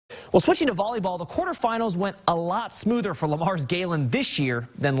Well, switching to volleyball, the quarterfinals went a lot smoother for Lamar's Gehlen this year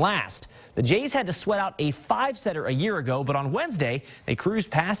than last. The Jays had to sweat out a 5-setter a year ago, but on Wednesday, they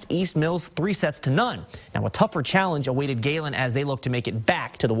cruised past East Mills 3-0. Now, a tougher challenge awaited Gehlen as they look to make it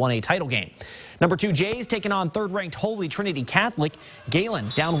back to the 1A title game. Number 2 Jays taking on third-ranked Holy Trinity Catholic.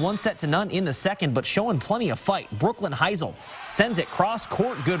 Gehlen down 1-0 in the second, but showing plenty of fight. Brooklyn Heisel sends it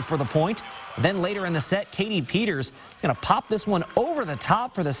cross-court, good for the point. Then later in the set, Katie Peters is going to pop this one over the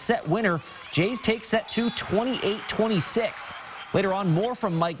top for the set winner. Jays take set 2, 28-26. Later on, more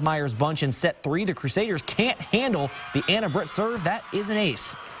from Mike Meyer's bunch in set 3. The Crusaders can't handle the Anna Britt serve. That is an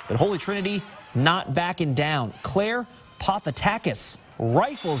ace. But Holy Trinity not backing down. Claire Pothatakis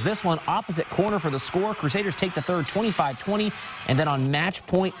rifles this one opposite corner for the score. Crusaders take the third 25-20. And then on match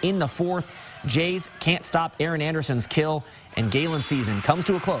point in the fourth, Jays can't stop Aaron Anderson's kill. And Gehlen's season comes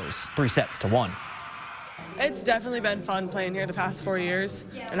to a close, 3-1. It's definitely been fun playing here the past 4 years,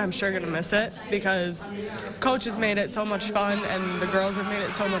 and I'm sure going to miss it because coach has made it so much fun and the girls have made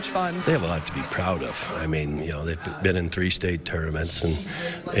it so much fun. They have a lot to be proud of. I mean, they've been in 3 state tournaments and,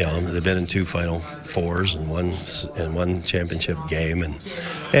 they've been in 2 Final Fours and one championship game, and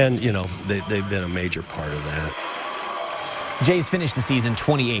they've been a major part of that. Jays finished the season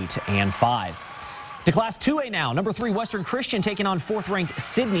 28-5. To Class 2A now, number 3 Western Christian taking on 4th-ranked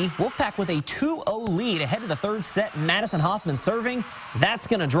Sidney. Wolfpack with a 2-0 lead ahead of the third set. Madison Hoffman serving. That's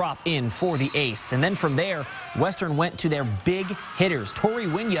going to drop in for the ace. And then from there, Western went to their big hitters. Tori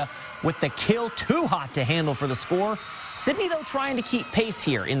Winya with the kill, too hot to handle for the score. Sidney, though, trying to keep pace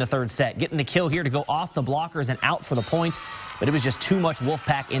here in the third set. Getting the kill here to go off the blockers and out for the point. But it was just too much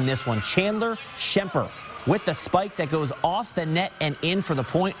Wolfpack in this one. Chandler Schemper with the spike that goes off the net and in for the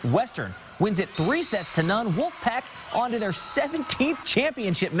point. Western wins it 3-0. Wolfpack on to their 17th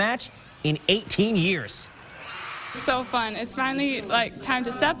championship match in 18 years. So fun. It's finally time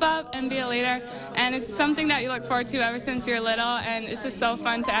to step up and be a leader, and it's something that you look forward to ever since you're little, and it's just so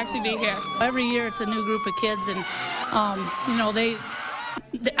fun to actually be here. Every year it's a new group of kids, and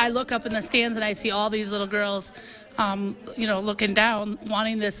I look up in the stands and I see all these little girls looking down,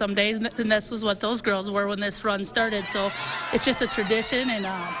 wanting this someday, and this was what those girls were when this run started. So it's just a tradition, and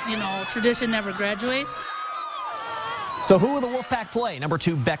tradition never graduates. So who will the Wolfpack play? Number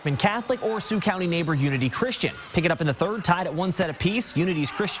 2 Beckman Catholic or Sioux County neighbor Unity Christian? Pick it up in the third, tied at 1 set apiece.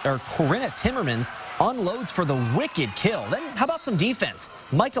 Unity's Corinna Timmermans unloads for the wicked kill. Then how about some defense?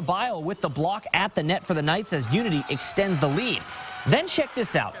 Micah Bile with the block at the net for the Knights as Unity extends the lead. Then check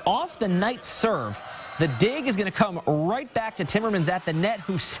this out. Off the Knights serve, the dig is going to come right back to Timmermans at the net,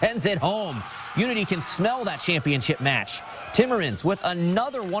 who sends it home. Unity can smell that championship match. Timmermans with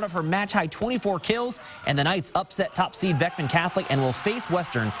another one of her match-high 24 kills, and the Knights upset top seed Beckman Catholic and will face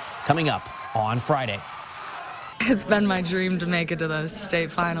Western coming up on Friday. It's been my dream to make it to the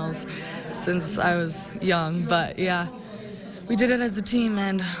state finals since I was young, but yeah. We did it as a team,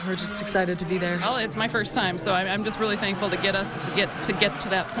 and we're just excited to be there. Well, it's my first time, so I'm just really thankful to get to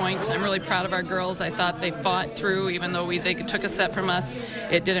that point. I'm really proud of our girls. I thought they fought through, even though they took a set from us.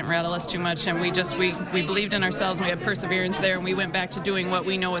 It didn't rattle us too much, and we believed in ourselves. And we had perseverance there, and we went back to doing what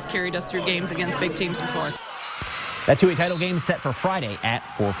we know has carried us through games against big teams before. That 2A title game is set for Friday at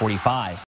 4:45.